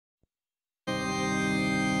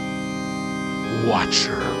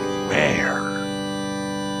Watcher, beware.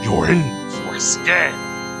 You're in for a scare.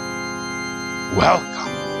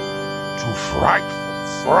 Welcome to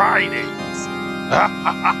Frightful Fridays.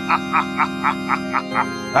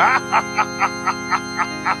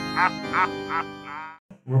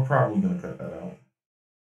 We're probably going to cut that out.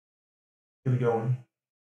 Get it going.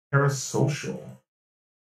 Parasocial.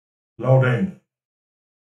 Loading.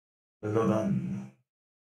 Loading.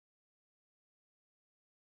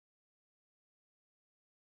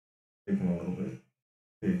 Taking a little bit.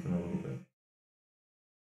 Taking a little bit.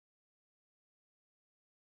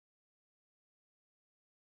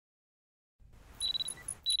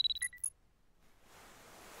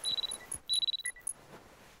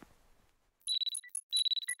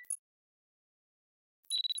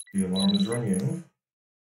 The alarm is ringing.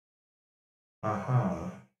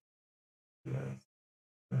 Aha. Yes.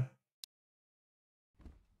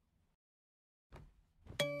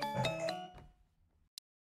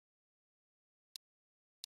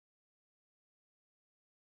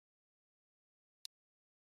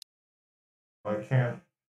 I can't.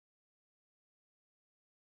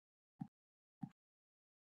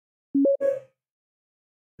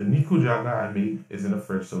 The nikujaga I made is in the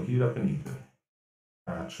fridge, so heat up and eat it.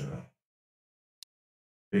 Gotcha.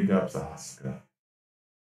 Big ups, Oscar.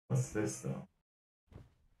 What's this though?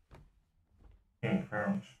 Can't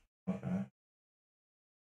crouch. Okay.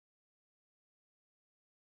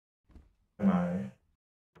 Can I?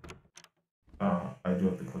 I do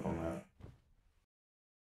have to click on that.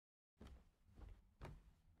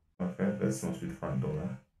 Okay, this must be the front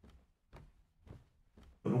door.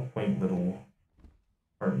 Little quaint little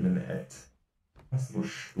apartment-ette. Nice little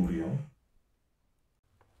studio.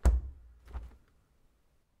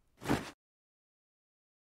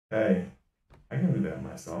 Hey, I can do that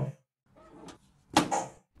myself. You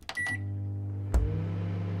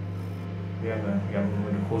gotta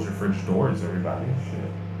remember to close your fridge doors, everybody.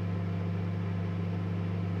 Shit.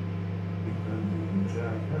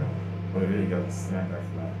 Oh, yeah, you got the snack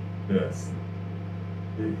after that. Yes.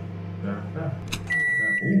 Ooh,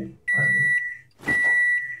 finally.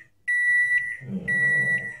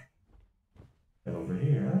 Head over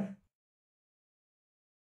here.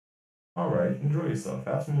 Alright, enjoy yourself.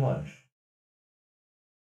 Have some lunch.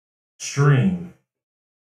 Stream.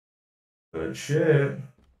 Good shit.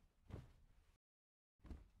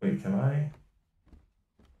 Wait, can I?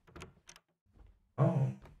 Oh.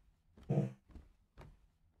 Cool.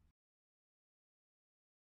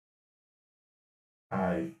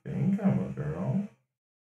 I think I'm a girl.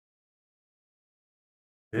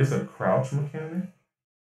 There's a crouch mechanic?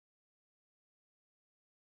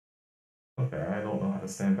 Okay, I don't know how to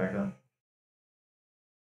stand back up.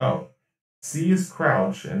 Oh. C is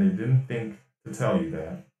crouch, and they didn't think to tell you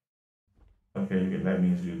that. Okay, that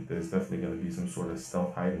means there's definitely going to be some sort of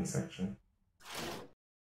stealth hiding section.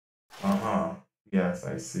 Uh-huh. Yes,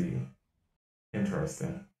 I see.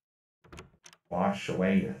 Interesting. Wash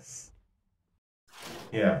away this.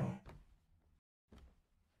 Yeah.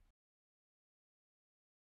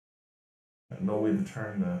 No way to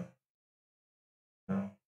turn the...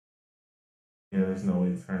 No. Yeah, there's no way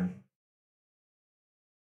to turn...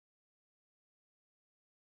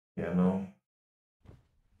 Yeah, no.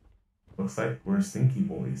 Looks like we're stinky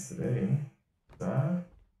boys today.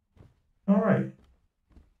 Alright.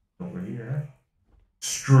 Over here.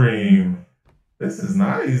 Stream. This is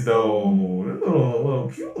nice though. Little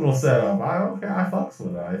cute little setup. I fucks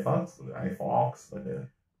with it. I fucks with it.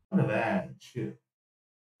 Look at that. Shit.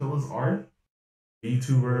 Phyllis Art.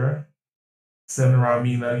 Vtuber.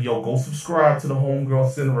 Cineramina. Yo, go subscribe to the homegirl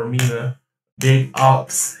Cineramina. Big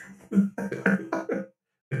ups. The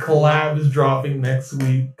collab is dropping next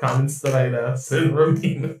week. Comments Sarayda,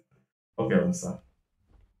 Cineramina. Okay, I'm stop.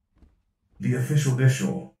 The official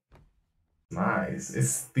dishel. Nice.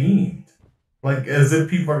 It's themed. Like, as if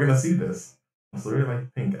people are gonna see this. It's really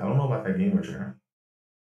like pink. I don't know about that gamer chair.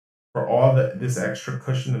 For all this extra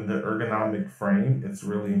cushion in the ergonomic frame, it's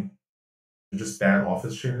really just bad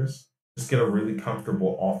office chairs. Just get a really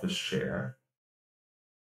comfortable office chair.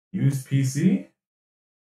 Use PC?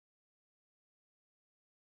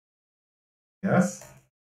 Yes?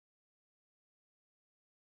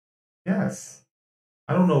 Yes.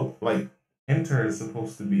 I don't know, like, enter is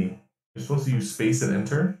supposed to be, you're supposed to use space and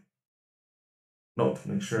enter. No, to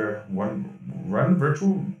make sure run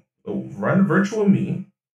virtual me.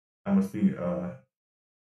 That must be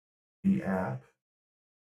the app.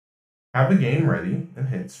 Have the game ready and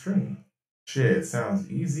hit stream. Shit,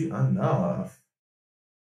 sounds easy enough.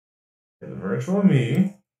 Hit virtual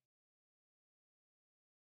me.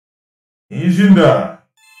 Agenda.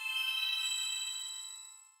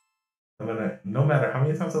 I'm gonna no matter how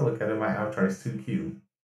many times I look at it, my avatar is too cute.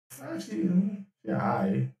 Actually, yeah,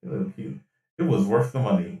 hi, a little cute. It was worth the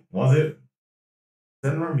money, was it?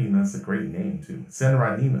 Senranina is a great name too.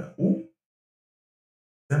 Senranina. Ooh.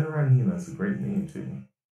 Senranina is a great name too.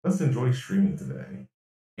 Let's enjoy streaming today.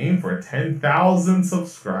 Aim for 10,000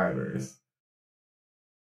 subscribers.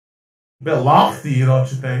 Bit lofty,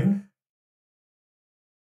 don't you think?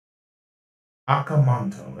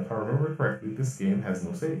 Akamanto. If I remember correctly, this game has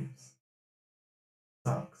no saves.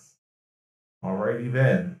 Sucks. Alrighty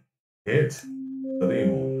then. Hit the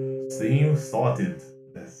demo. Steam started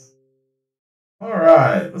this.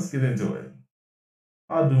 Alright, let's get into it.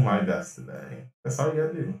 I'll do my best today. That's all you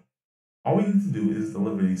gotta do. All we need to do is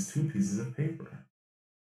deliver these 2 pieces of paper.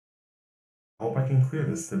 I hope I can clear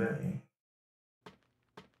this today.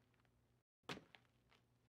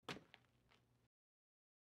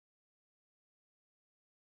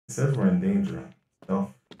 It says we're in danger.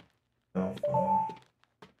 Do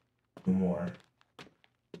more.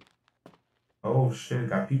 Oh shit,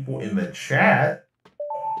 got people in the chat.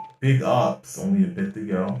 Big ups, only a bit to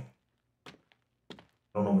go.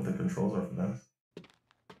 I don't know what the controls are for this.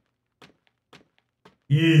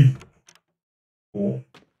 Yee. Cool.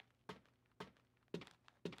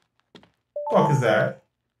 Fuck is that?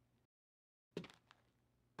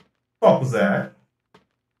 Fuck was that?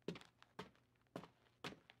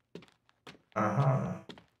 Uh-huh.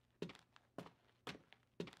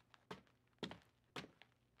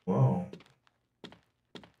 Whoa.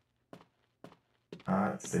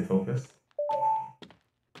 Stay focused.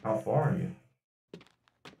 How far are you?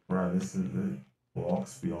 Right, this is the walk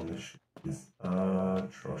speed on this shit is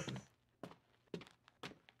atrocious.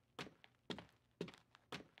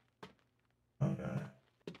 Okay.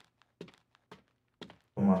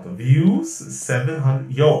 Come out the views,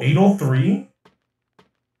 700. Yo, 803?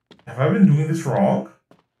 Have I been doing this wrong?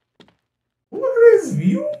 Look at these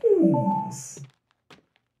views.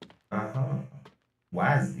 Uh-huh.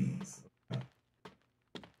 WASDs.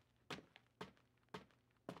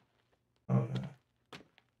 Okay.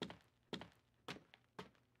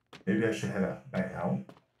 Maybe I should head back out.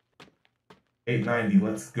 890,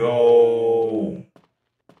 let's go.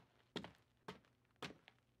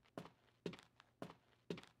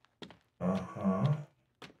 Uh-huh.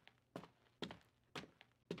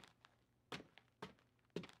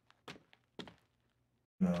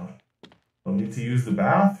 No. Don't need to use the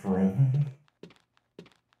bathroom.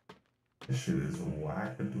 This shit is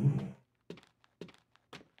whack-a-doodle.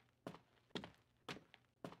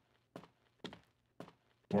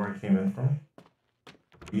 Where I came in from?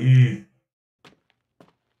 Eee.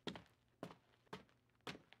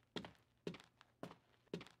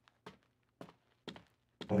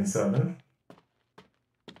 Only 7?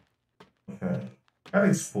 Okay. Gotta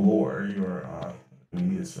explore your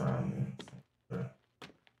immediate surroundings.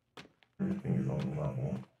 Everything is on the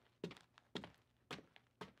level.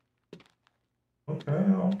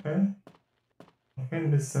 Okay. Okay,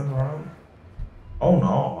 Miss Senran. Oh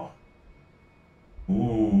no.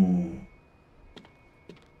 Ooh.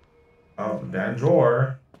 Oh,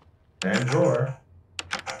 Danjor.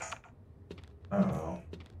 Uh-oh.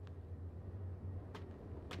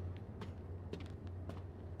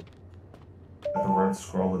 At the red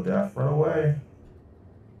scroll of death. Run away.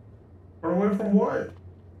 Run away from what?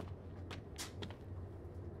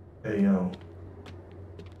 Hey, yo.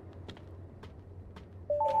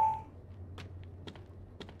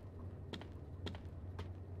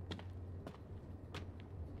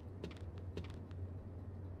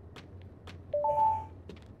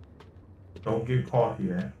 Don't get caught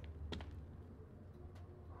here.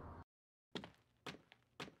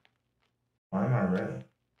 Why am I red?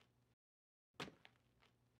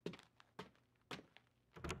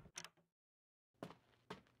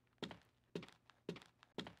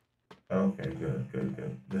 Okay, good.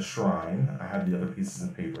 The shrine. I have the other pieces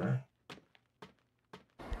of paper.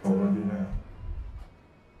 What do I do now?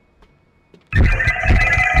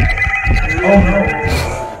 Oh no!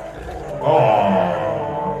 Oh!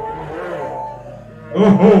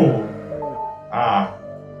 Ah!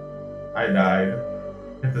 I died.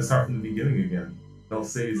 I have to start from the beginning again. No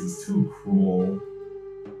saves is too cruel.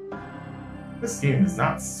 This game is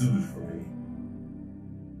not suited for me.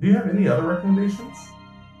 Do you have any other recommendations?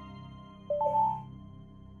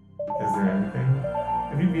 Is there anything?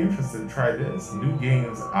 If you'd be interested, try this. New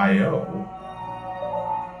Games I.O.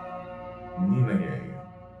 Nina game.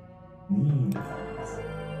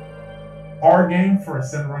 Our game for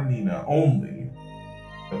Senranina only.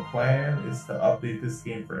 The plan is to update this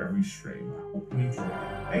game for every stream. I hope you enjoy it.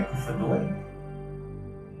 Thank you for the link.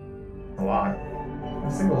 A lot.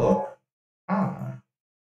 Let's take a look.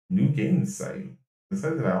 New game site. The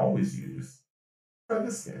site that I always use. Try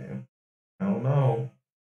this game. I don't know.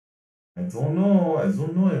 I don't know,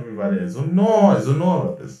 everybody. I don't know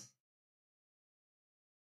about this.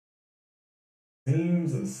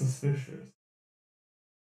 Seems suspicious.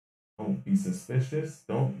 Don't be suspicious.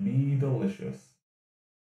 Don't be delicious.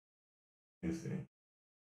 You see.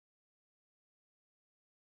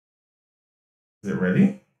 Is it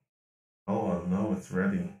ready? Oh no, it's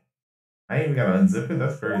ready. I ain't even gotta unzip it.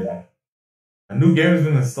 That's crazy. A new game has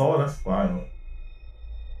been installed. That's wild.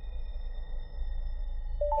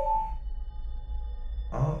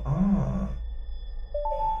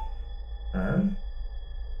 And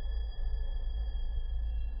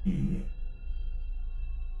E.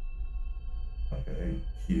 Okay,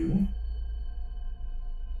 Q.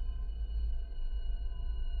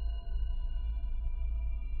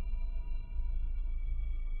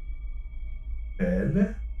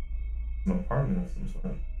 Bed. An apartment of some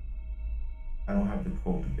sort. I don't have the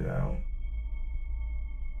code to get out.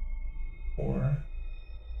 4.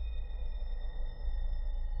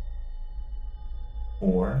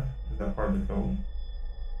 4. Is that part of the code?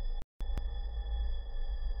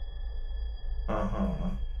 Uh-huh.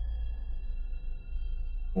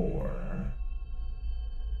 4.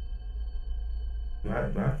 Do I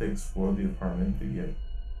have to explore the apartment to get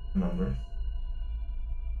numbers?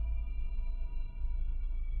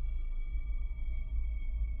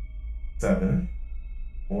 7.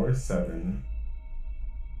 4, 7.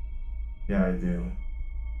 Yeah, I do.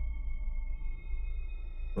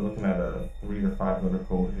 We're looking at a 3 to 5 letter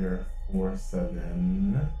code here. 4,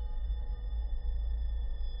 7.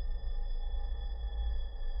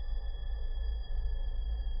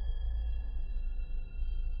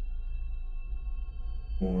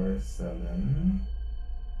 4, 7.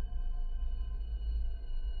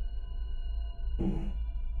 Ooh.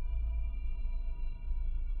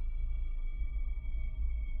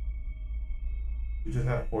 We just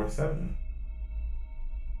have 4, 7.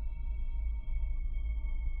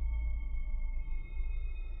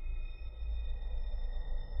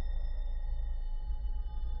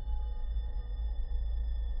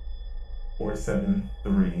 Four, 7,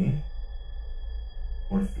 3.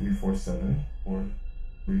 4, 3, 4, 7. 4,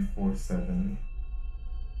 3, 4, 7.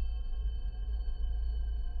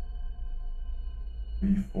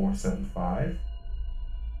 3, 4, 7, 5.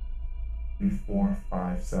 3, 4,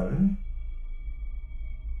 5, 7.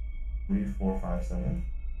 3, 4, 5, 7.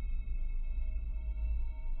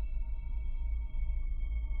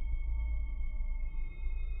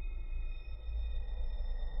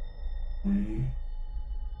 3.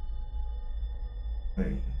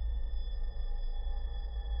 Wait.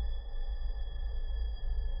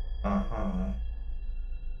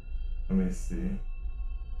 Let me see.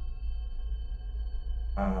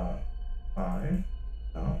 5.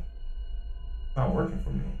 No. It's not working for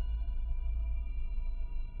me.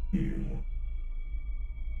 U.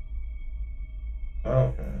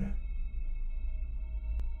 Okay.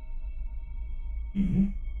 E.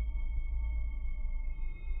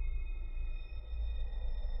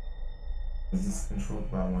 Is this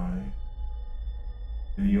controlled by my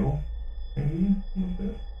video thingy?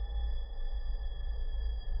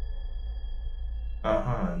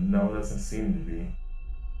 No, it doesn't seem to be.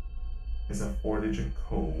 It's a 4-digit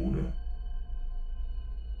code.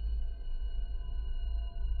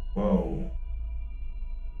 Whoa.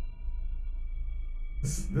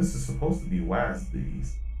 This is supposed to be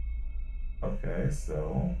WASDs. Okay,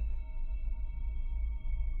 so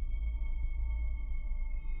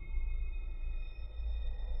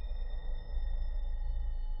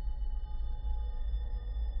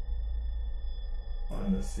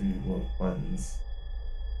let's see what buttons.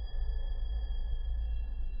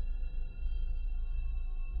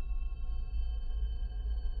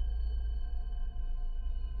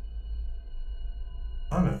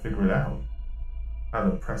 I'm trying to figure it out. How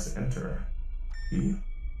to press enter. E.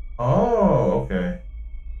 Oh, okay.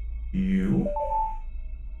 U.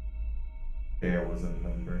 There was a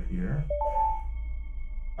number here.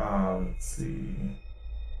 Let's see.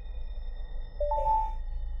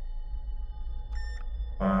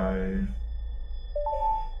 5.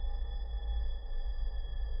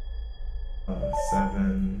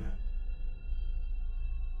 7.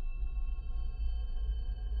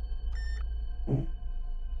 Ooh.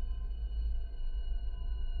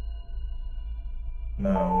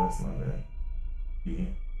 No, that's not it. E.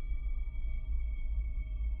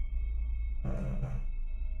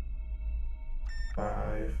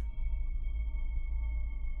 5.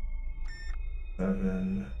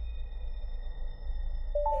 7.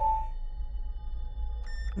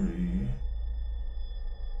 3.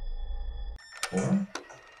 4.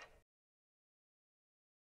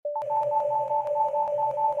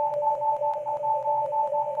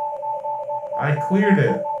 I cleared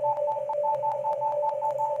it.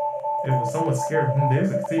 It was somewhat scary.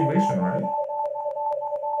 There's a continuation, right?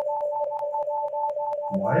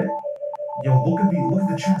 What? Yo, look at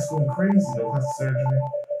the chest going crazy. No plastic surgery.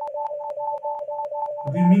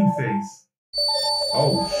 What do you mean face?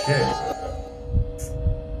 Oh shit.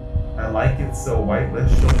 I like it so white.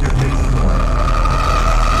 Let's show your face more.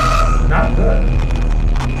 Not good.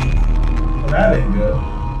 Well, that ain't good.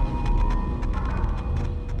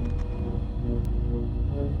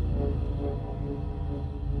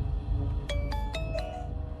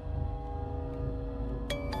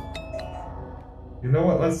 You know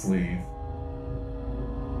what? Let's leave.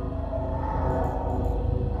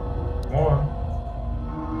 Come on.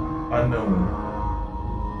 Unknown.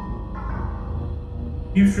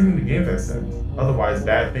 Keep streaming the games I sent. Otherwise,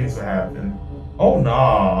 bad things will happen. Oh,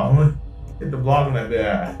 nah. Hit the block on that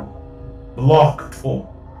bad. Blocked. Oh.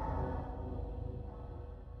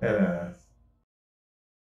 That ass.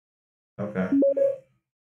 Okay.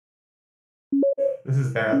 This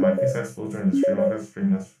is bad. My face exposed during the stream. I got to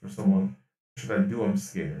stream this for someone. What should I do? I'm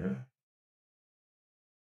scared.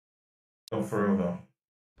 No, for real, though.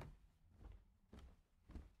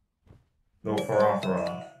 No, for off.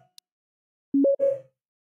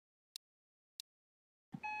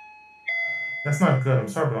 That's not good. I'm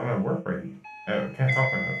sorry, but I'm at work right now. I can't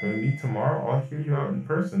talk right now. Can we meet tomorrow? I'll hear you out in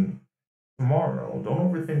person tomorrow.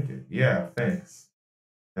 Don't overthink it. Yeah, thanks.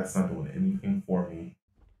 That's not doing anything for me.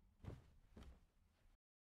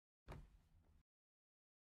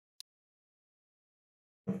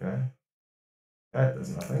 Okay. That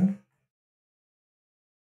does nothing.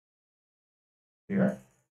 Here.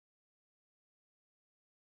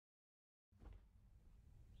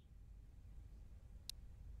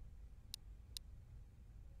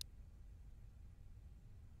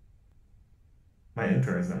 My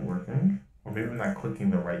enter isn't working. Or maybe I'm not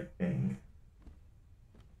clicking the right thing.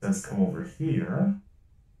 It says come over here.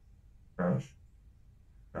 Crouch.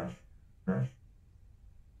 Crouch. Crouch.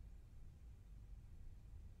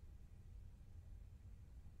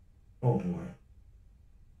 Oh boy.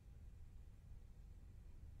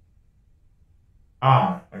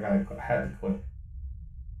 Ah, I had to click.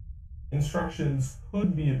 Instructions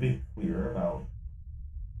could be a bit clearer about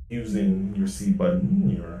using your C button,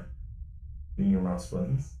 your mouse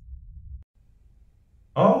buttons.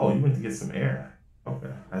 Oh, you went to get some air.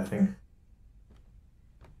 Okay, I think.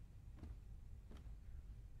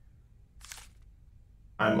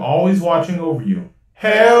 I'm always watching over you.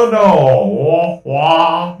 Hell no!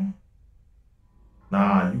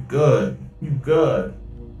 Nah, you good. You good.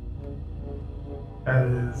 That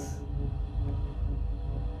is.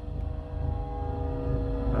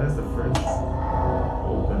 Why is the fridge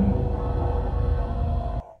open?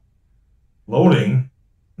 Loading?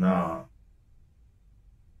 Nah.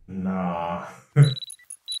 Nah.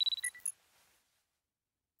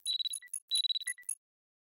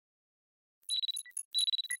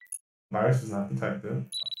 Virus is not detected.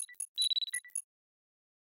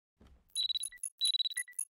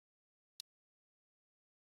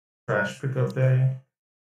 Trash pickup day.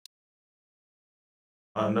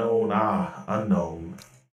 Unknown. Unknown.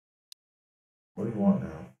 What do you want now?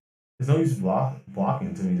 There's no use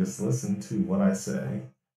blocking to me. Just listen to what I say.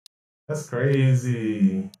 That's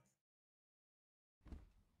crazy.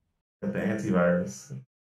 Got the antivirus.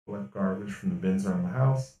 Collect garbage from the bins around the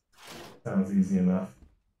house. Sounds easy enough.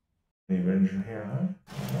 Any vengeance here,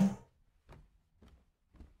 huh?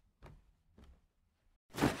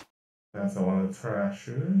 That's one of the trash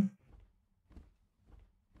shooters.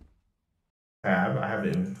 Tab. I have the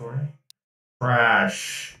inventory.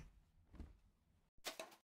 Trash.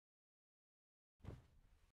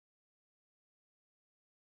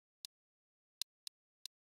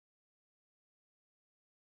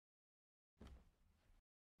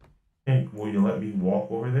 Hey, will you let me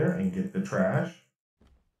walk over there and get the trash?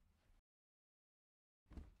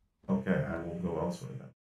 Okay, I will go elsewhere then.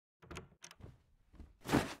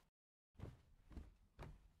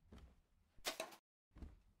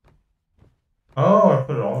 Oh, I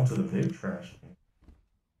put it all into the big trash can.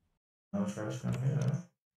 No trash can here.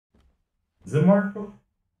 Is it Marco?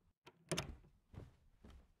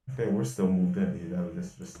 Okay, we're still moved in here. That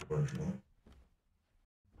was just storage room.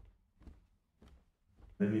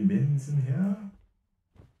 Any bins in here?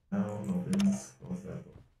 No bins. Close that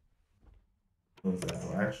door. Close that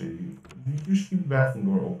door. Actually, you should keep the bathroom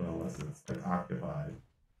door open unless it's like occupied.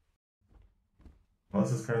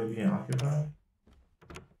 Unless it's currently being occupied.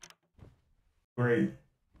 Great.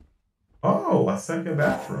 Oh, a second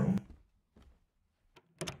bathroom.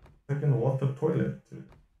 Second walk-up toilet too.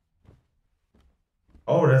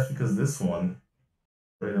 Oh, that's because this one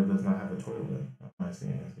Straight up does not have a toilet. I see.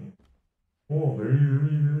 Oh,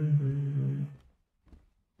 very.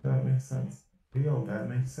 That makes sense. Yo, that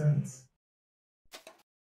makes sense.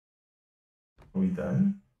 Are we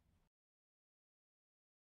done?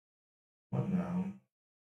 What now?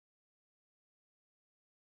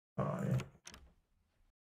 Oh, yeah.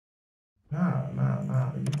 Nah.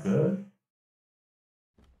 You good?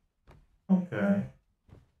 Okay.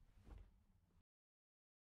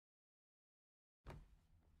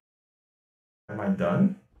 Am I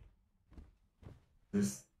done? There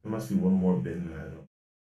must be one more bin that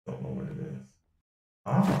I don't know what it is.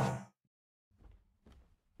 Ah.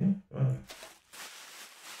 Yeah,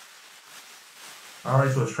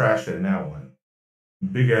 alright, so it's trash day. Now what?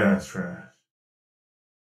 Big ass trash.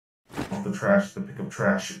 Off the trash to pick up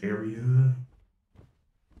trash area.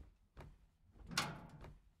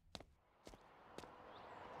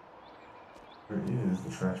 Where is the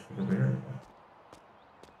trash pickup area?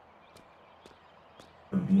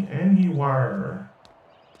 Could be anywhere.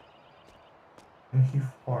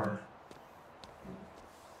 Anywhere.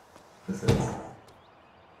 This is.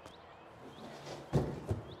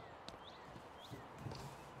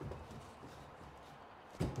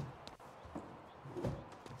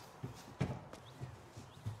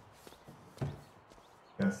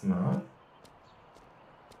 Guess not.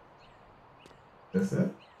 That's it?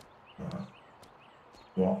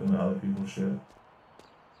 Walk into other people's shit.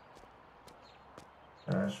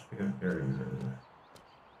 Trash pickup area.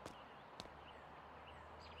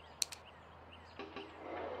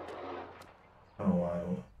 Oh,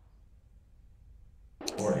 wild.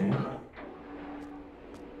 4-8.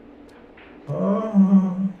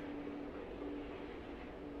 Oh.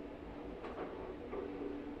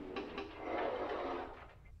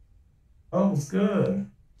 Oh, it's good.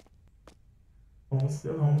 Oh, it's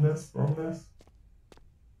good. Home desk.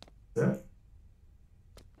 Yeah.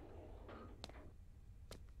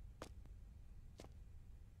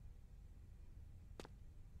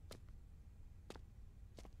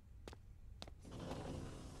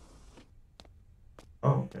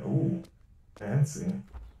 Oh, okay. Ooh, fancy.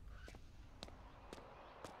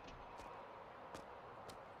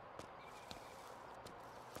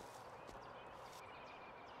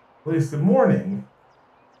 Please, good morning.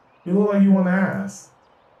 You look like you want to ask.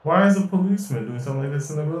 Why is a policeman doing something like this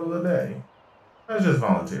in the middle of the day? I was just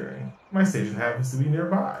volunteering. My station happens to be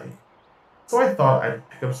nearby. So I thought I'd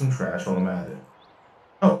pick up some trash while I'm at it.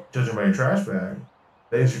 Oh, judging by your trash bag,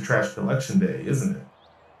 today's your trash collection day, isn't it?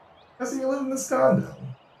 I see you live in this condo.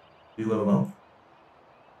 Do you live alone?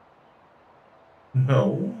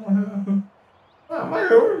 No.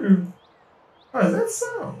 Why is that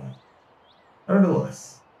so?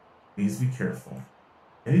 Nevertheless, please be careful.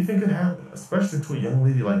 Anything could happen, especially to a young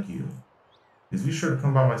lady like you. Please be sure to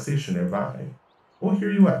come by my station nearby. We'll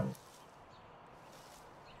hear you out.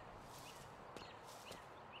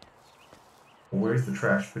 Where's the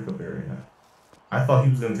trash pickup area? I thought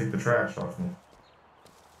he was going to take the trash off me.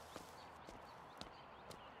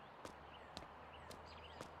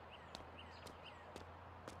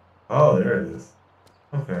 Oh, there it is.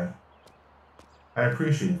 Okay. I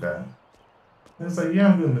appreciate that. And it's like, yeah,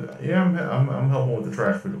 I'm doing it. Yeah, I'm helping with the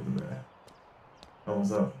trash pickup today. Oh,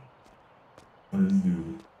 what's up? What does this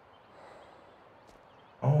do?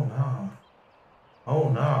 Oh, nah. Oh,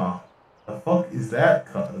 nah. The fuck is that,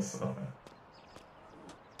 cuz? Okay.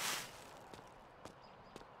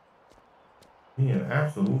 Being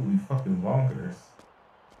absolutely fucking bonkers.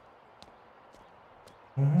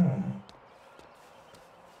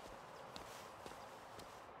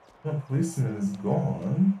 The policeman is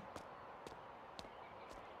gone.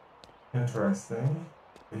 Interesting.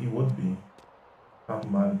 But he would be.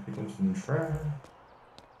 Stopping by to pick up some trash.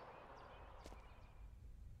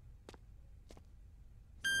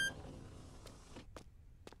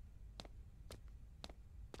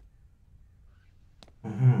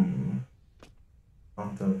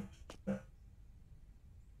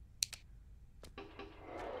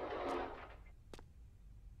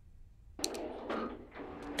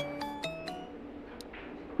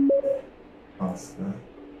 Oscar.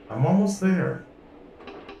 I'm almost there.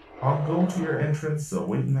 I'll go to your entrance, so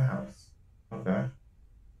wait in the house. Okay.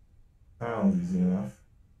 Sounds easy enough.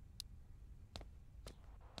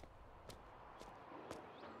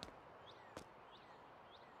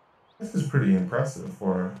 This is pretty impressive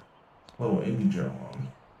for a little indie Joe.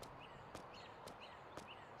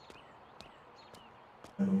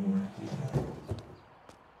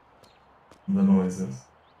 The noises.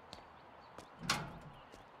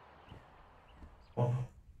 Oh.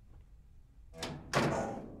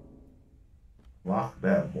 Lock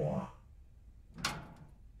that boy.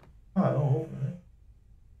 Oh, don't open it.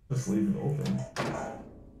 just leave it open.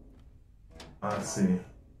 Let's see.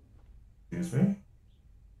 Excuse me?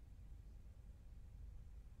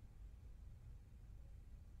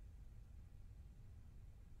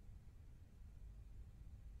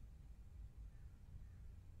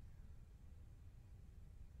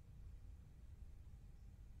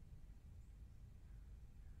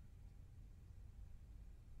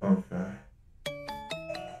 Okay.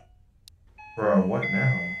 Bro, what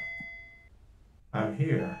now? I'm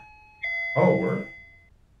here. Oh, we're...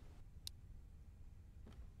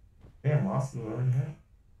 Damn, Austin's already here.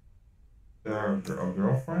 Is that a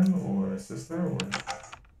girlfriend or a sister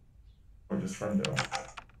or just friend though?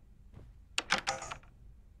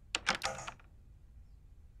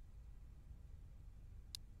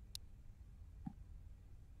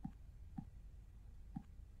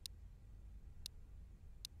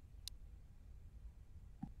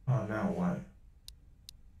 Oh, now what?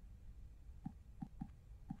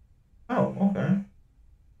 Oh, okay.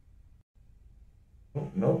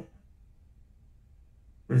 Oh, nope.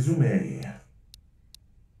 Resume.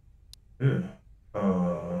 Good.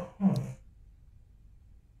 Huh.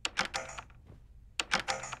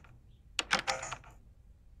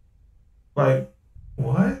 Like,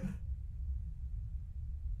 what?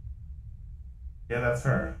 Yeah, that's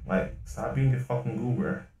her. Like, stop being a fucking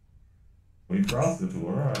goober. We crossed it to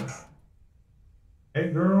her, right?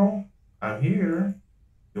 Hey, girl, I'm here.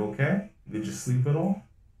 You okay? Did you sleep at all?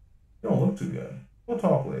 You don't look too good. We'll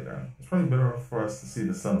talk later. It's probably better for us to see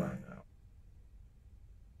the sun right now.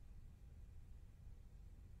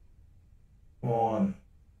 Come on.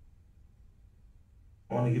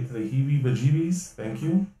 I want to get to the heebie-bajeebies. Thank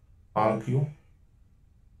you. Thank you.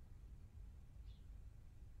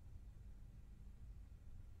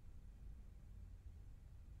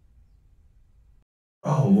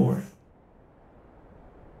 Oh, Lord.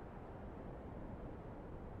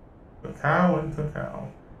 Cacao and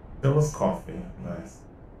cacao. Phyllis coffee. Nice.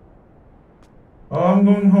 Oh, I'm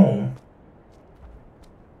going home.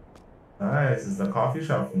 Nice. It's the coffee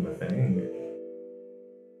shop from the thing.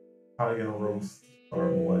 Probably gonna roast or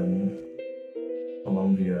blend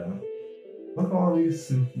Colombia. Look at all these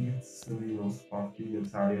Suki roast coffee,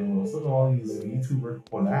 Italian roast. Look at all these Vtuber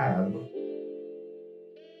collab.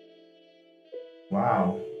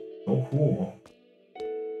 Wow. So cool.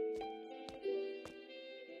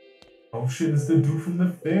 Oh shit, it's the dude from the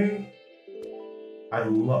thing. I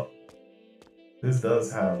love... This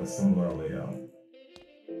does have a similar layout.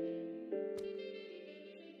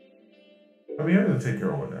 I'll be able to take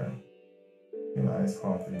your order. You know, iced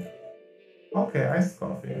coffee. Okay, iced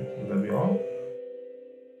coffee. Would that be all?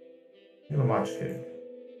 You know, matcha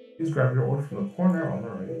cake. Please grab your order from the corner on the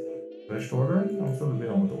right. Finished ordering? I'm still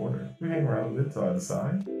debating on what to order. We hang around a bit till I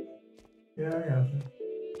decide. Yeah, I got you.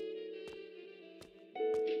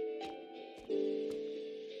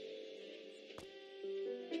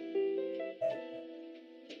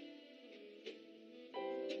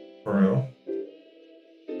 For real?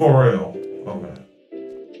 For real. Okay.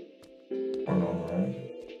 Or no, right?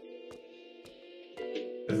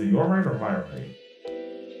 Is it your right or my right?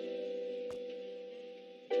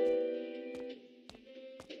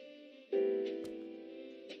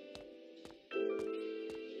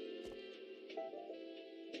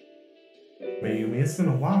 Mayumi, it's been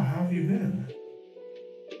a while. How have you been?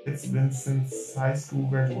 It's been since high school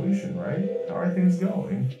graduation, right? How are things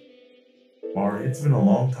going? Mari, it's been a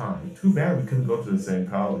long time. Too bad we couldn't go to the same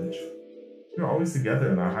college. We were always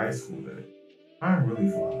together in our high school day. Time really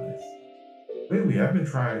flies. Lately, I've been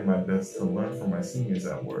trying my best to learn from my seniors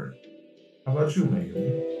at work. How about you,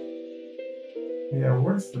 Mayumi? Yeah,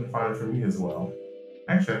 work's been fine for me as well.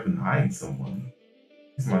 Actually, I've been eyeing someone.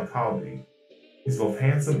 He's my colleague. He's both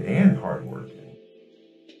handsome and hardworking.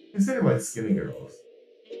 They say he likes skinny girls.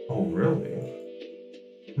 Oh, really?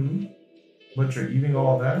 Hmm? But you're eating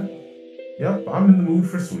all that? Yep, I'm in the mood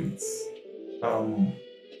for sweets.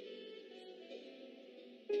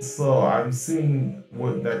 So I'm seeing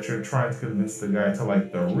that you're trying to convince the guy to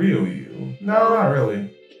like the real you. No, not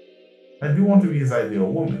really. I do want to be his ideal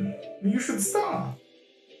woman. You should stop.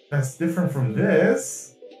 That's different from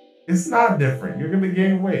this. It's not different. You're gonna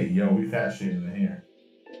gain weight. Yo, we fat shaming the hair.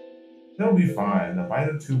 They'll be fine. The bite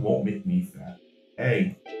or two won't make me fat.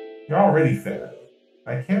 Hey, you're already fat.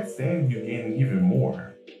 I can't stand you gaining even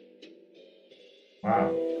more.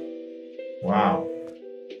 Wow. Wow.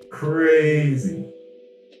 Crazy.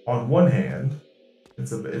 On one hand,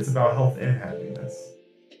 it's about health and happiness.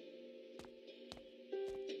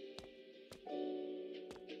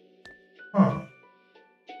 Huh.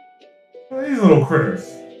 Well, these little critters.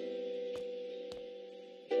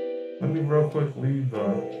 Let me real quick leave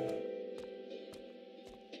the...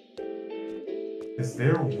 Is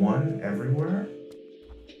there one everywhere?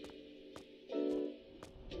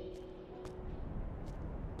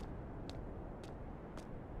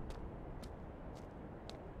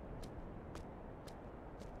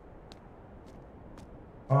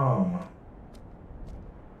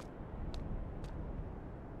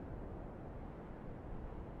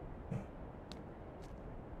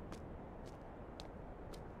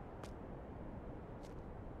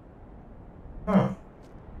 Huh.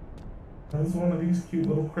 There's one of these cute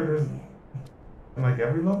little critters in like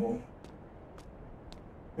every level?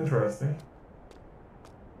 Interesting.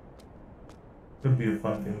 Could be a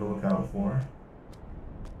fun thing to look out for.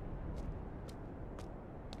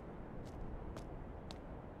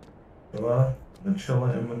 The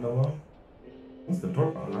Chilla in Manila. What's the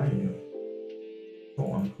door behind you?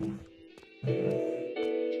 So uncouth.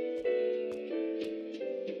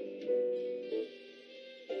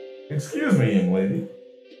 Excuse me, young lady.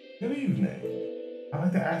 Good evening. I'd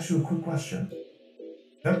like to ask you a quick question.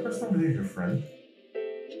 Is that person over there your friend?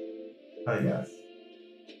 Yes.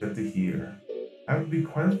 Good to hear. I would be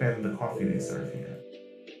quite a fan of the coffee they serve here.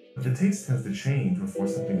 But the taste tends to change before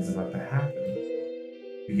something is about to happen.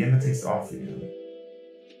 Begin to taste off again.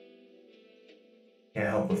 Can't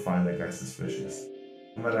help but find that guy suspicious.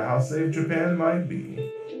 No matter how safe Japan might be,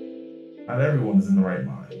 not everyone is in the right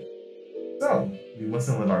mind. So, we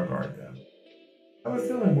mustn't let our guard down. I have a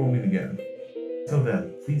feeling we'll meet again. Till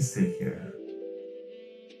then, please take care.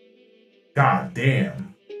 God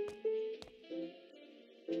damn.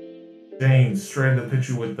 James straight to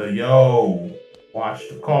picture with the yo. Watch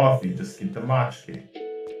the coffee, just get the matcha.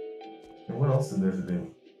 And what else is there to do?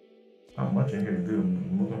 Not much in here to do.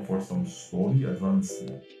 I'm looking for some story advanced.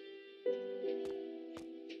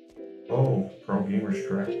 Oh, pro gamer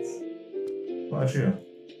strats. What about you?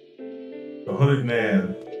 The hooded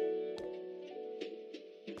man.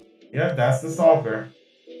 Yep, that's the stalker.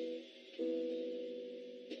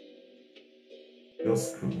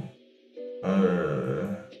 Feels cool.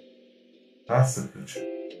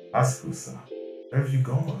 Asukusa. Where have you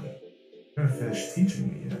gone? You haven't finished teaching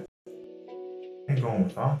me yet. I ain't going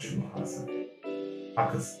without you,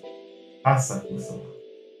 Asakusa.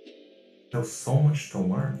 There's so much to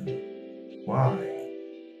learn. Why?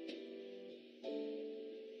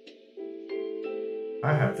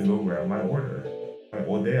 I have to go grab my order. My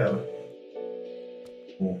order.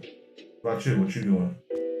 Cool. What about you? What you doing?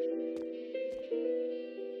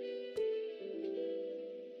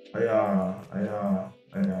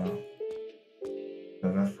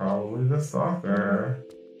 And that's probably the stalker.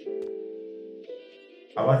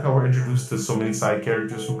 I like how we're introduced to so many side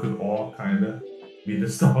characters who could all kind of be the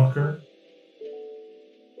stalker.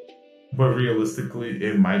 But realistically,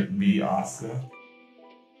 it might be Asuka.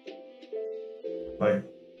 Like,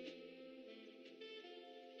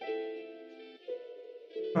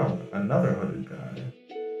 oh, another hooded guy.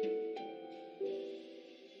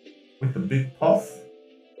 With the big puff.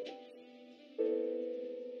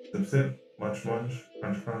 Sip sip, munch munch,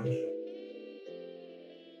 crunch crunch.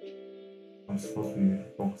 I'm supposed to be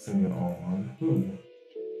focusing it on who?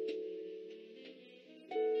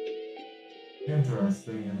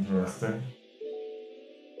 Interesting.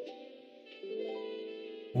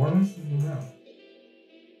 What am I supposed to do now?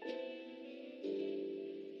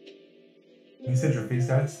 You said your face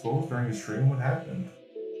got exposed during the stream? What happened?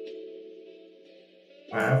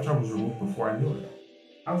 My avatar was removed before I knew it.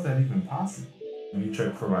 How is that even possible? Have you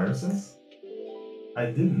checked for viruses? I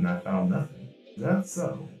didn't. I found nothing. That's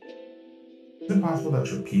so. Is it possible that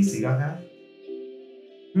your PC got hacked?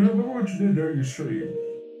 You remember what you did during your stream?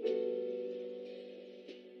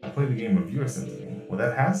 I played a game of viewer sent to me. Well,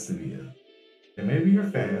 that has to be it. They may be your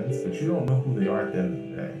fans, but you don't know who they are at the end of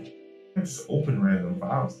the day. You can't just open random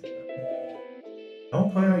files like that.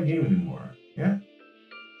 Don't play that game anymore, yeah?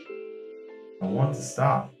 I want to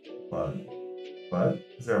stop, but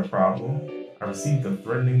is there a problem? I received a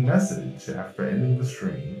threatening message after ending the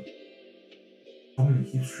stream. Told me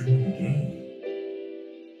to keep streaming the game.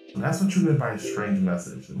 So that's what you meant by a strange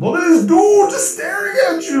message. Look at this dude just staring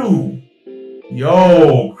at you!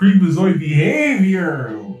 Yo, creepazoid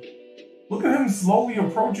behavior! Look at him slowly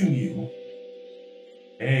approaching you.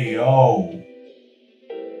 Hey, yo.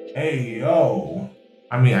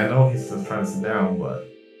 I mean, I know he's just trying to sit down, but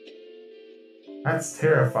that's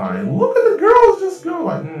terrifying. Look at the girls just go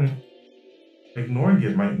like, Ignoring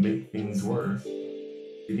it might make things worse.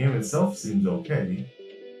 The game itself seems okay.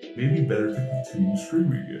 Maybe better to continue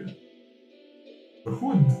streaming it. But who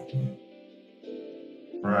would...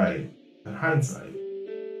 Right. In hindsight,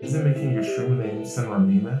 isn't making your stream name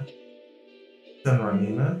Senramina?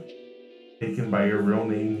 Taken by your real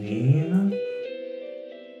name, Neen?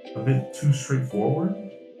 A bit too straightforward?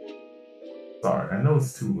 Sorry, I know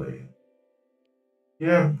it's too late.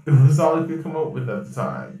 Yeah, it was all I could come up with at the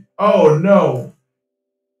time. Oh no!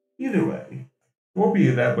 Either way, you won't be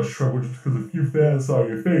in that much trouble just because a few fans saw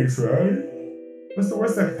your face, right? What's the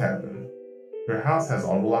worst that could happen? Your house has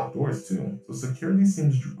all the locked doors too, so security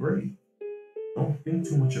seems great. Don't think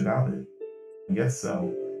too much about it. I guess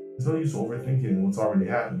so. There's no use overthinking what's already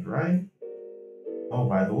happened, right? Oh,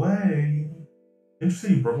 by the way,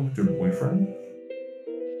 interesting you broke up with your boyfriend?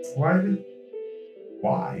 Why?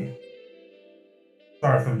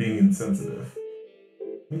 Sorry if I'm being insensitive.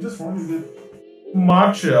 We just wanted to get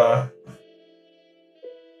matcha.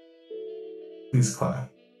 Please clap.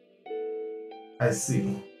 I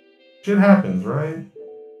see. Shit happens, right?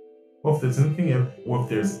 Well, if there's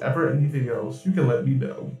ever anything else, you can let me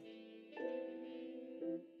know.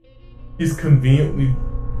 He's conveniently.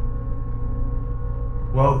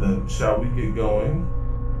 Well then, shall we get going?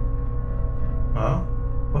 Huh?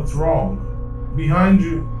 What's wrong? Behind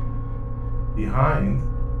you. Behind?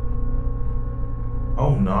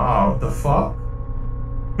 Oh nah, what the fuck?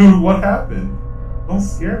 Dude, what happened? Don't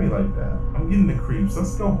scare me like that. I'm getting the creeps.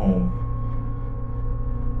 Let's go home.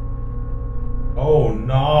 Oh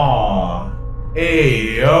nah.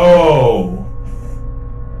 Hey yo.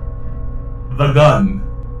 The gun.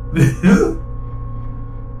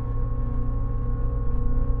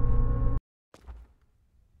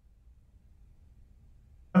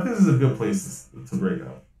 I think this is a good place to break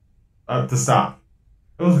up. To stop.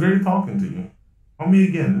 It was great talking to you. Call me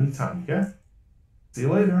again anytime, okay? See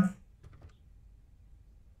you later.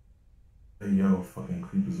 Hey yo, fucking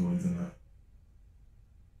creepazoids in there.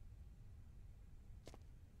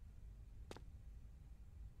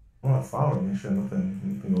 I'm not following, make sure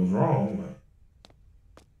nothing goes wrong, but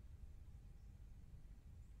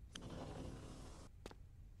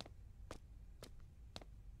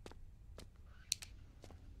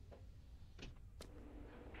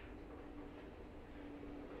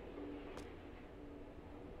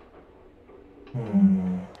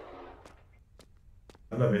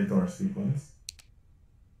elevator sequence.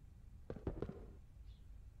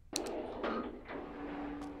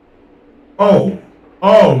 Oh!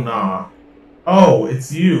 Oh, nah. Oh,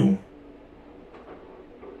 it's you.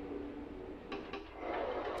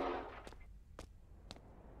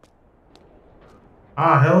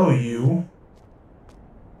 Ah, hello, you.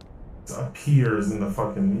 It appears in the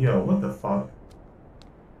fucking... Yo, what the fuck?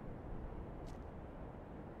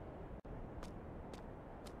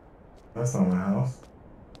 That's not my house.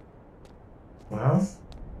 My house?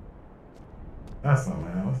 That's not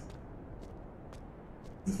my house.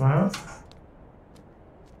 Is this my house?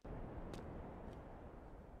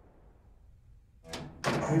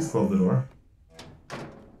 Please close the door.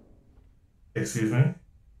 Excuse me?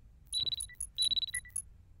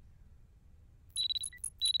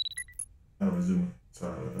 I'll resume.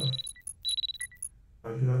 Sorry about that. How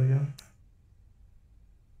do I do that again?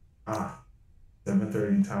 Ah.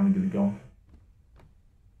 7:30, time to get it going.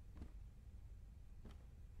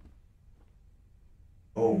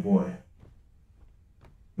 Oh boy.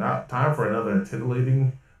 Not time for another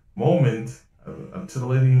titillating moment, a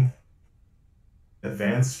titillating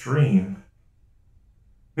advanced stream.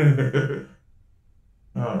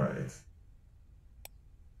 Alright.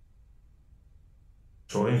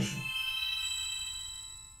 Choice.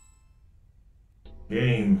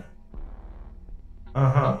 Game.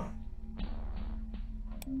 Uh-huh.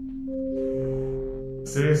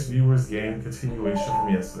 Serious viewers game continuation from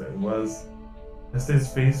yesterday. Was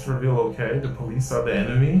yesterday's face reveal okay? The police are the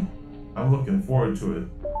enemy? I'm looking forward to it.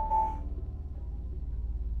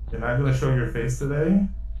 You're not gonna show your face today?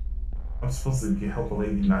 I'm supposed to help a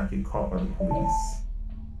lady not get caught by the police.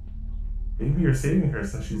 Maybe you're saving her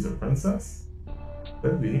since she's a princess?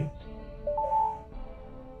 Could be.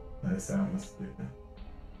 Nice atmosphere.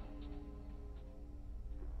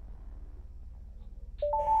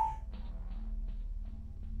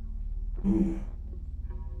 Ooh.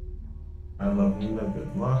 I love Nina,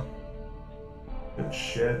 good luck. Good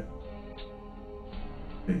shit.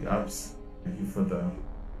 Big ups. Thank you for the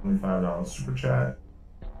 $25 super chat.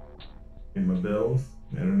 Pay my bills,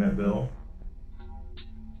 my internet bill,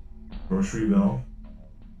 grocery bill,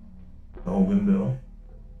 the Hogan bill.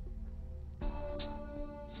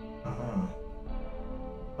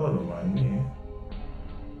 Oh, don't mind me.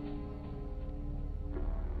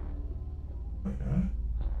 Okay.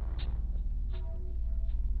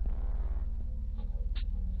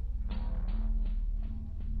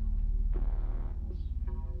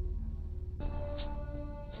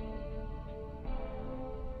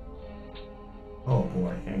 Oh boy,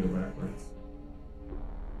 I can't go backwards.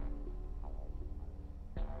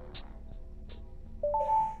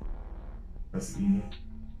 Press E.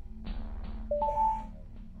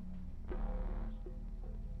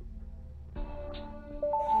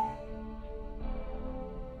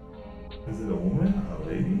 Is it a woman? A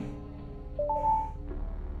lady?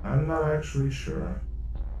 I'm not actually sure.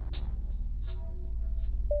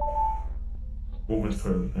 Woman's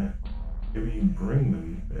toilet there. Maybe you bring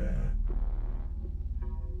them there.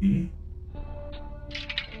 E?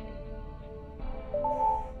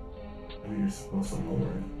 Maybe you're supposed to lower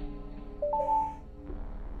it.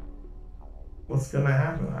 What's gonna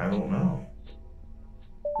happen? I don't know.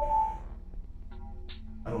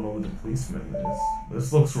 I don't know who the policeman is.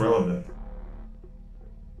 This looks relevant.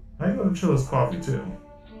 I go to chill his coffee too.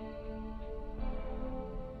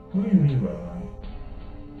 What do you mean by that?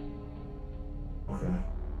 Okay.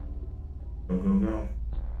 Go, go, go.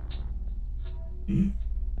 Eat?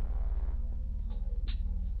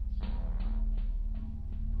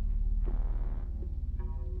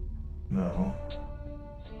 No.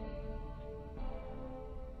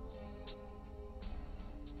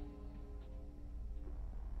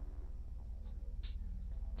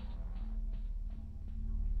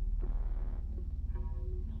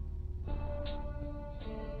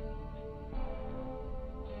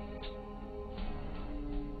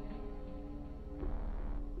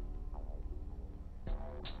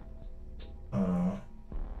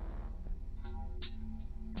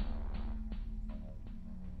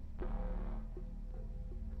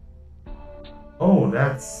 Oh,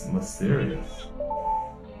 that's mysterious.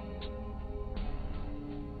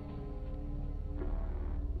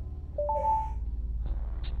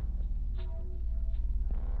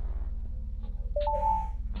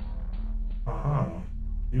 Uh-huh.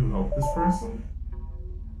 You help this person?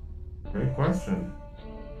 Great question.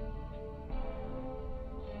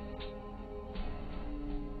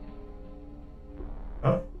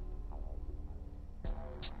 Oh.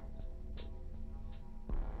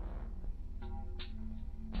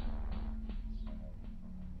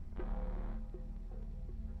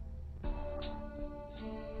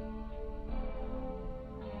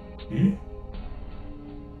 E?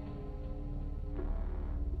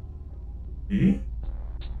 E?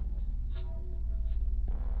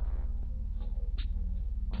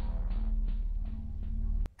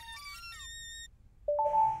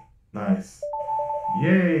 Nice.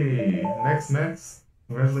 Yay! Next.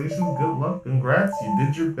 Congratulations, good luck, congrats, you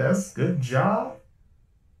did your best, good job.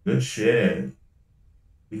 Good shit.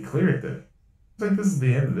 We cleared it. Looks like this is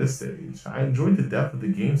the end of this stage. I enjoyed the depth of the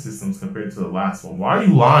game systems compared to the last one. Why are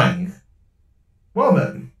you lying? Well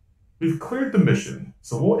then, we've cleared the mission,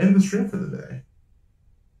 so we'll end the stream for the day.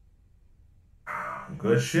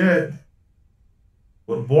 Good shit.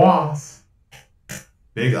 What boss?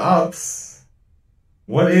 Big ups.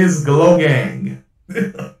 What is Glow Gang?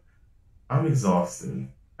 I'm exhausted.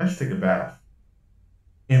 I should take a bath.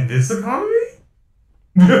 In this economy?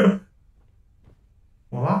 Well,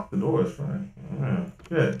 lock the doors, fine.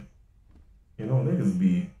 Good. You know, niggas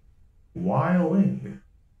be wilding.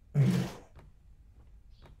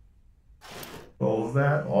 Close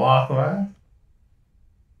that, lock that.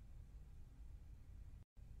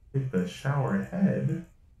 Hit the shower head.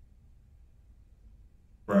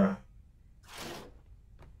 Bruh.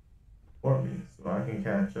 For me, so I can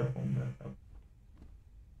catch up on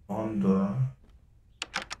that. On the...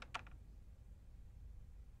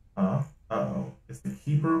 Uh-oh. Is the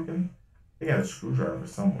key broken? They got a screwdriver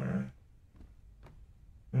somewhere.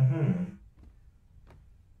 Mm-hmm.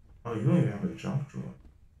 Oh, you don't even have a jump drawer.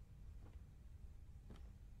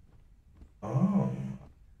 Oh.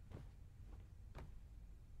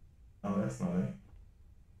 Oh, that's not it.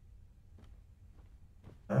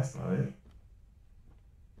 That's not it.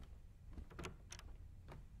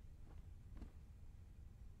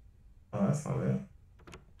 Oh, that's not it.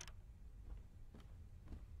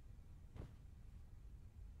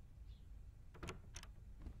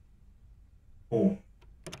 Oh.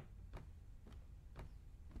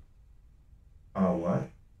 What?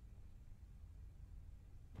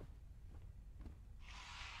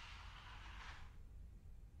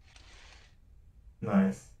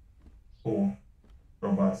 Nice. Cool.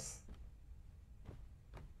 Robust.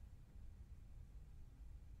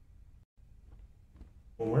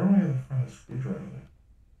 Well, where am I going to find a screwdriver?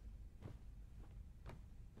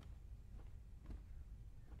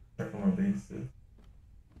 Check on my bases.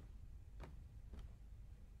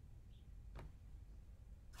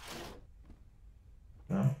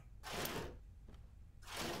 No?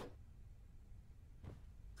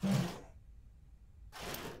 No.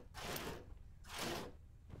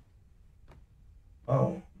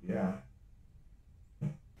 Oh, yeah.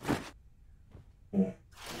 Cool.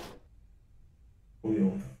 Cool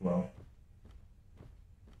with the flow.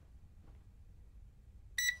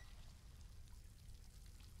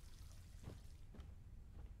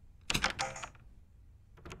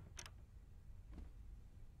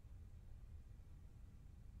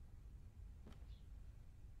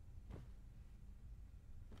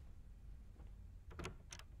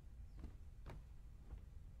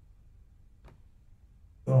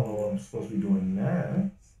 I'm supposed to be doing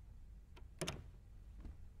next.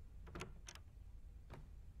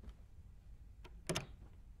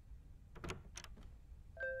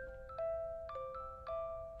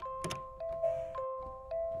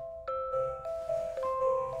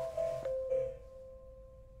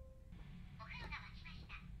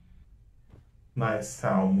 Nice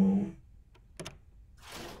towel move.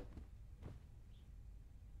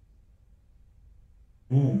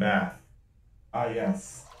 Ooh, math. Ah,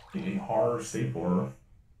 yes. A horror stapler.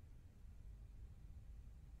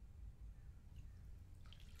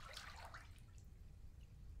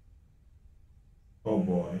 Oh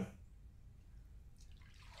boy.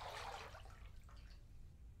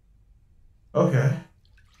 Okay.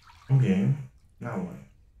 I'm game. Now what?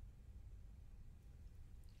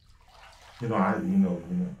 A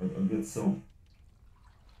good soap.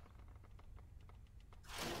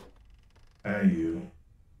 Hey, you.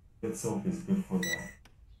 Good soap is good for that.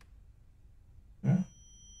 Hmm?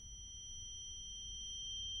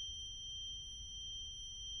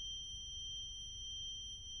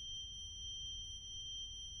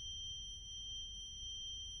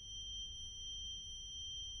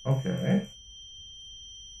 Okay.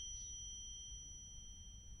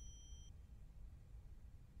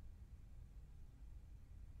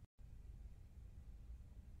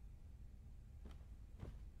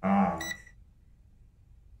 Ah.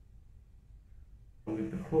 We'll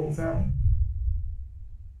get the clothes out.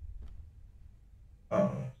 Uh-oh.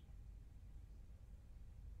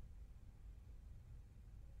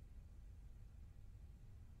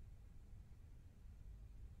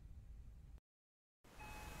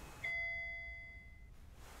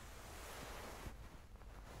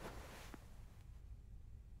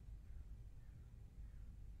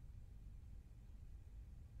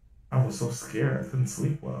 I was so scared I couldn't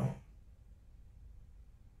sleep well.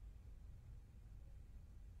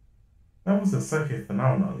 That was a psychic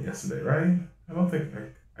phenomenon yesterday, right? I don't think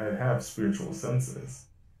I have spiritual senses.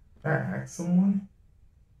 Did I ask someone?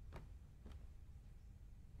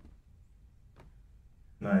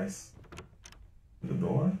 Nice. The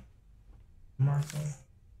door? Marcel?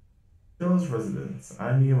 Village residence.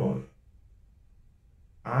 I'm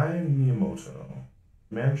Miyamoto,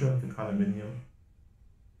 manager of the condominium.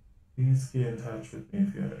 Please get in touch with me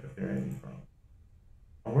if there are any problems.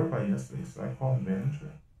 I worked by yesterday, so I call the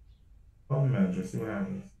manager. Call the manager, see what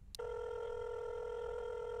happens.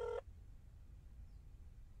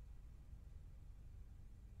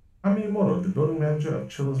 I'm Miyamoto, the building manager of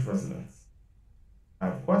Chilla's residence. I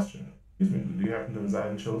have a question. Excuse me, do you happen to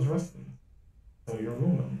reside in Chilla's residence? Tell me your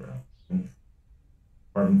room number.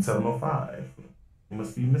 Apartment 705. You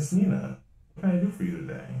must be Miss Nina. What can I do for you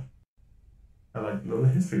today? I'd like to know the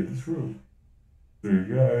history of this room.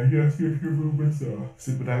 Yes, if your room is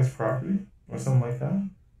synchronized property or something like that.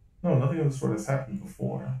 No, nothing of the sort has happened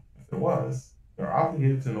before. If it was, they're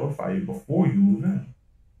obligated to notify you before you move in.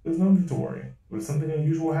 There's no need to worry. If something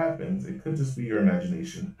unusual happens, it could just be your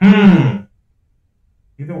imagination.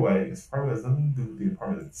 Either way, this probably has nothing to do with the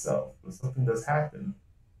apartment itself, but something does happen.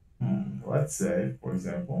 Let's say, for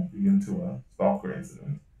example, you get into a stalker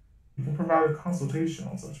incident. You can provide a consultation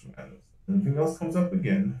on such matters. If anything else comes up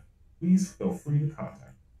again, please feel free to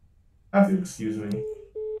contact. Have to excuse me.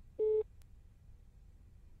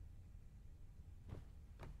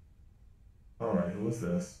 Alright, who is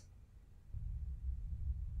this?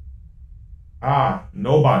 Ah,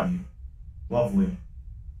 nobody. Lovely.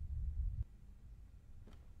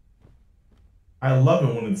 I love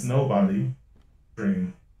it when it's nobody.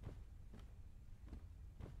 Dream.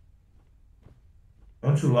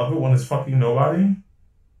 Don't you love it when it's fucking nobody?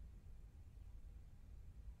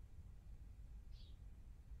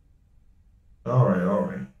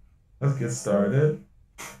 Alright. Let's get started.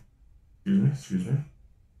 Excuse me.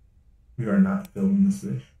 We are not filming this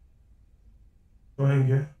bitch. Go ahead and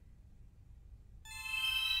get.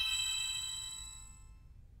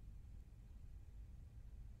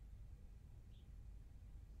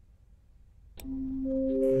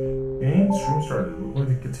 Game stream started. We're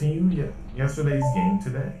going to continue yesterday's game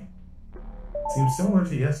today. Seems similar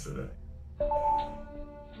to yesterday.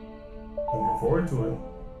 Looking forward to it.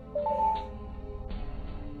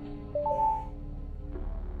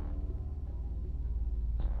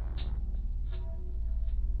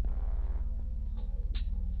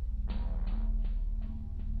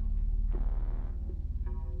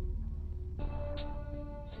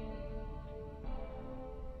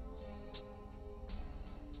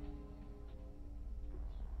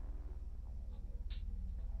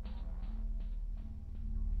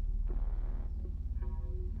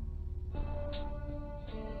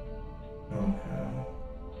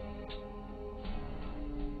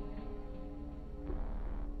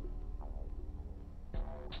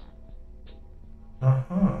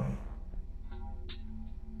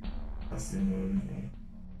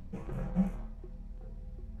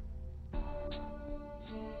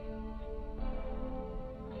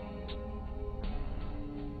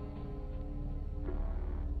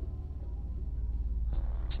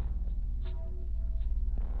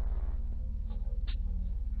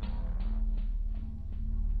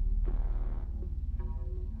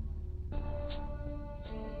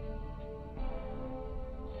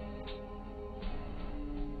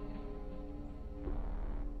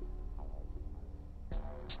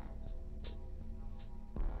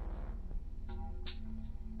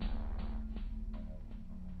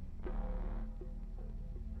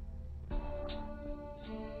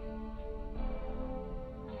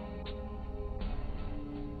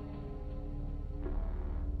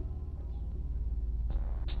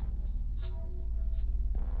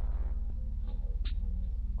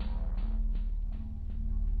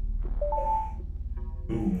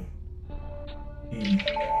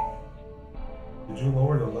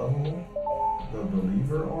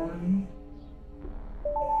 lever already?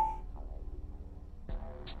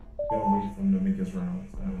 Gonna wait for him to make his rounds.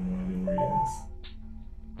 I have no idea where he is.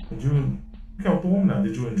 Did you count the woman now?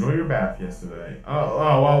 Did you enjoy your bath yesterday?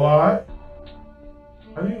 What?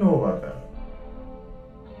 How do you know about that?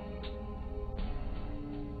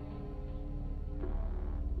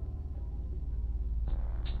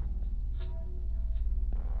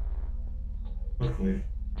 Quickly.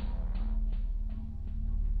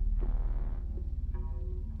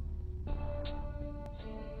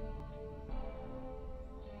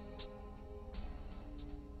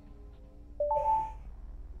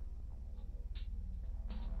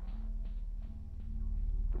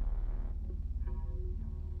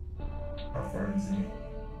 How far is he?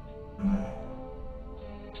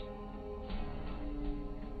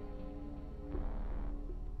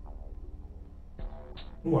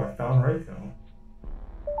 Ooh, I found Reiko.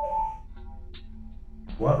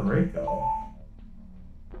 What, Reiko?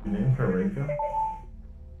 You named her Reiko?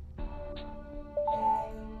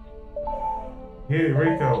 Hey,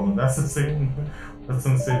 Reiko, that's the same name as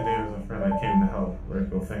a friend I came to help.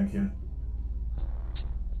 Reiko, thank you.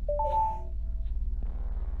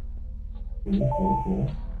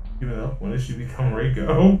 Cool. Give it up. When did she become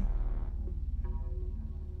Reiko?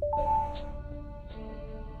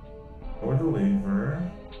 Or the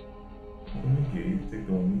lever. Open the gate, take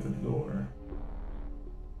the woman to the door.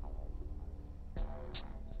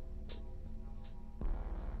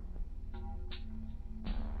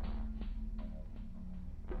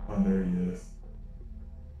 Oh, there he is.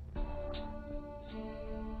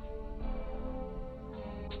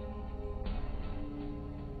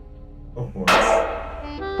 Of course.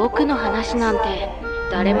 僕の話なんて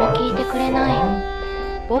誰も聞いてくれな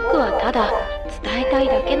い。僕はただ伝えたい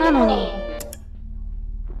だけなのに。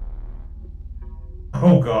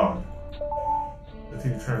Oh God. The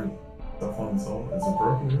teacher turned stuff on its own. Is it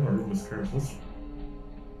broken? Or room is cursed?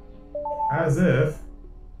 As if.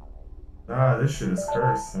 Nah, this shit is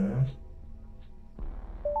cursed, man.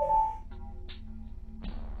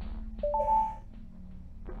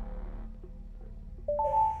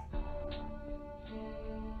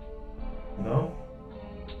 No?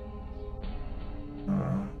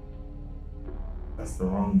 That's the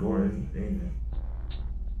wrong door, isn't it?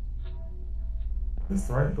 This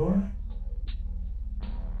the right door?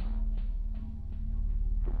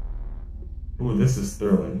 Ooh, this is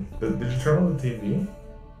thrilling. Did you turn on the TV?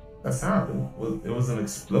 That sound, it was an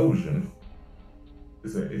explosion.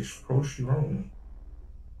 It's an explosion.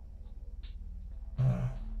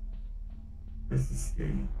 Where's the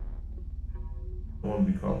skate? I want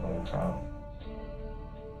to be caught by a cop.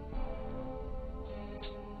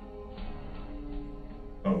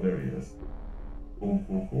 Oh, there he is.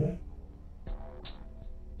 Cool.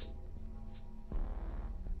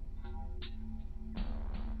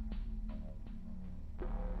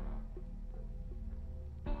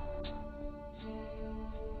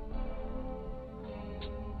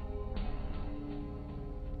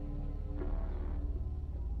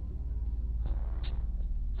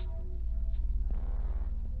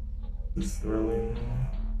 This thrilling.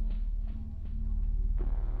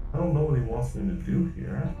 I don't know what he wants me to do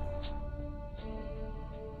here.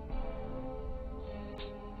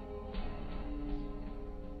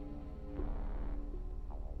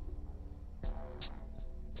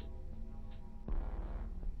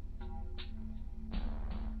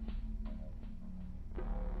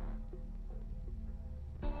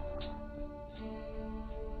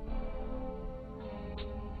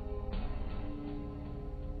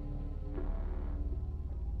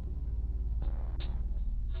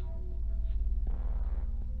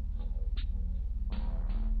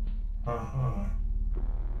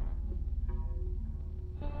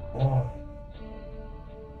 Oh.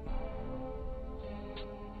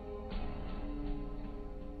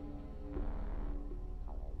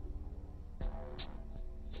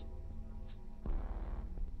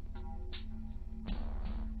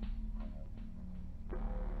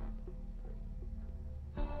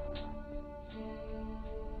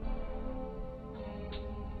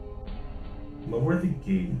 Lower the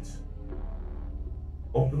gate.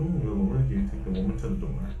 Open the lower the gate, take the woman to the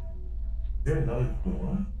door. Is there another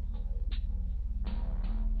door?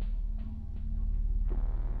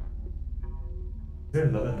 Is there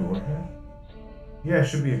another door here? Yeah, it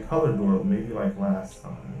should be a colored door, maybe like last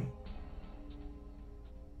time.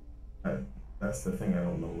 That's the thing, I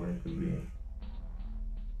don't know where it could be. Is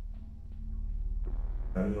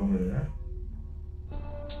that it over there?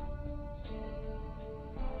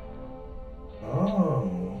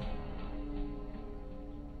 Oh.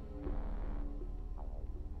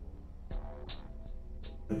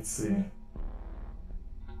 Let's see.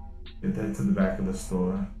 Get that to the back of the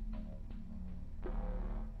store.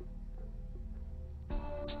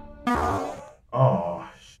 Oh,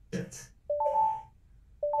 shit.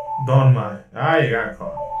 Don't mind. Ah, you got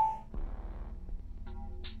caught.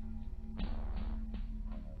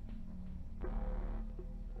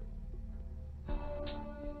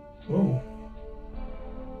 Whoa.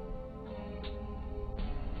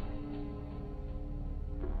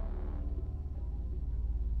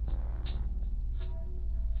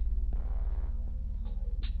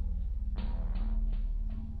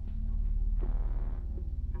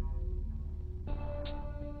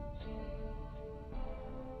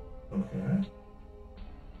 Okay.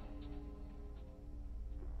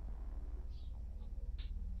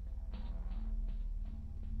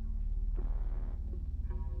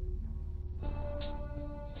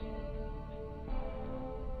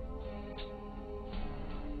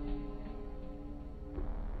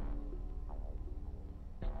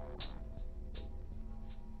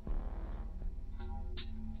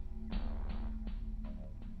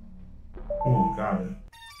 Ooh, got it.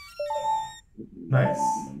 Nice.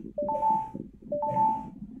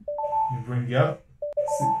 You bring up.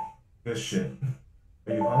 See, good shit.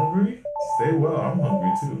 Are you hungry? Stay well. I'm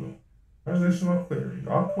hungry too. Congratulations on clearing.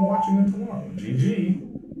 I'll come watching it tomorrow. GG.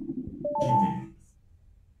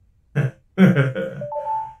 GG.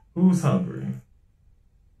 Who's hungry?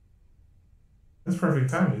 That's perfect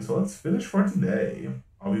timing. So let's finish for today.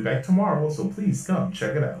 I'll be back tomorrow, so please come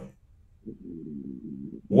check it out.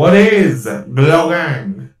 What is Glow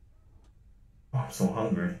Gang? Oh, I'm so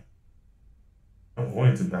hungry. I'm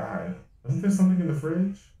going to die. Isn't there something in the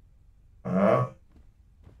fridge? Oh,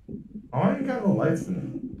 I ain't got no lights in it.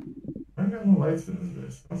 I ain't got no lights in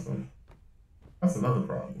this bitch. That's another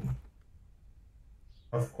problem.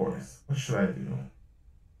 Of course. What should I do?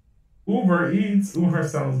 Uber Eats. Uber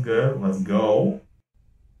sounds good. Let's go.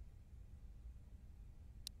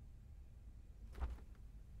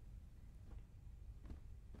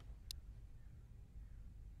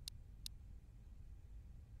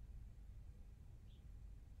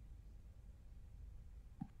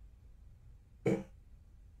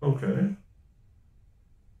 Okay.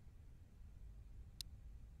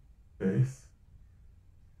 Base.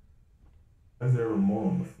 Is there a remote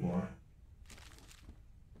on the floor?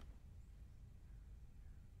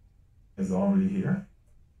 Is it already here?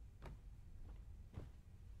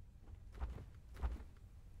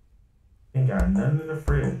 Ain't got nothing in the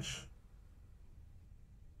fridge.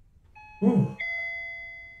 Ooh.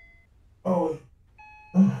 Oh.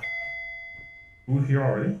 Food here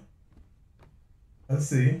already? Let's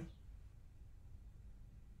see.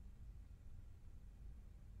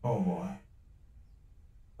 Oh boy.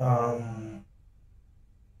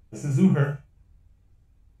 This is Uber.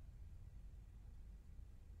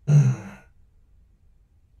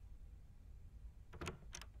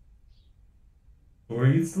 Uber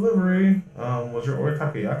Eats delivery. Was your order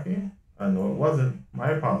takoyaki? No, it wasn't.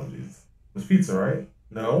 My apologies. It was pizza, right?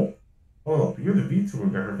 No. Oh, you're the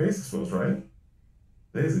Vtuber got her face exposed, right?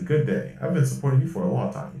 Today's a good day. I've been supporting you for a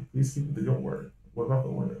long time. Please keep the good word. What about the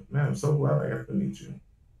order? Man, I'm so glad I got to meet you.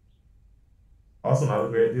 Also, not a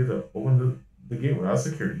great idea to open the gate without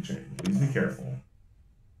security chain. Please be careful.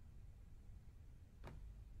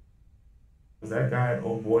 Was that guy?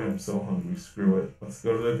 Oh boy, I'm so hungry. Screw it. Let's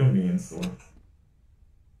go to the convenience store.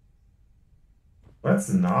 Let's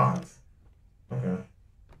not. Okay.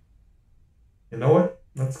 You know what?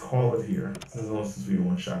 Let's call it here. Since it's only supposed to be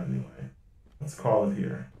one shot anyway. Let's call it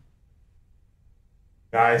here.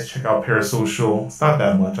 Guys, check out Parasocial. It's not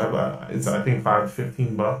that much. It's I think $5 to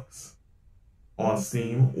 $15 on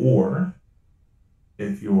Steam. Or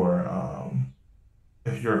if you're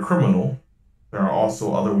a criminal, there are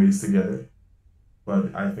also other ways to get it.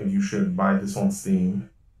 But I think you should buy this on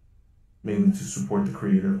Steam, mainly to support the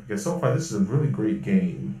creator, because so far this is a really great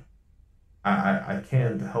game. I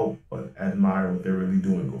can't help but admire what they're really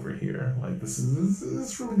doing over here. Like this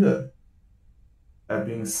is really good. That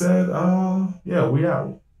being said, yeah, we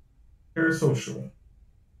out. Parasocial.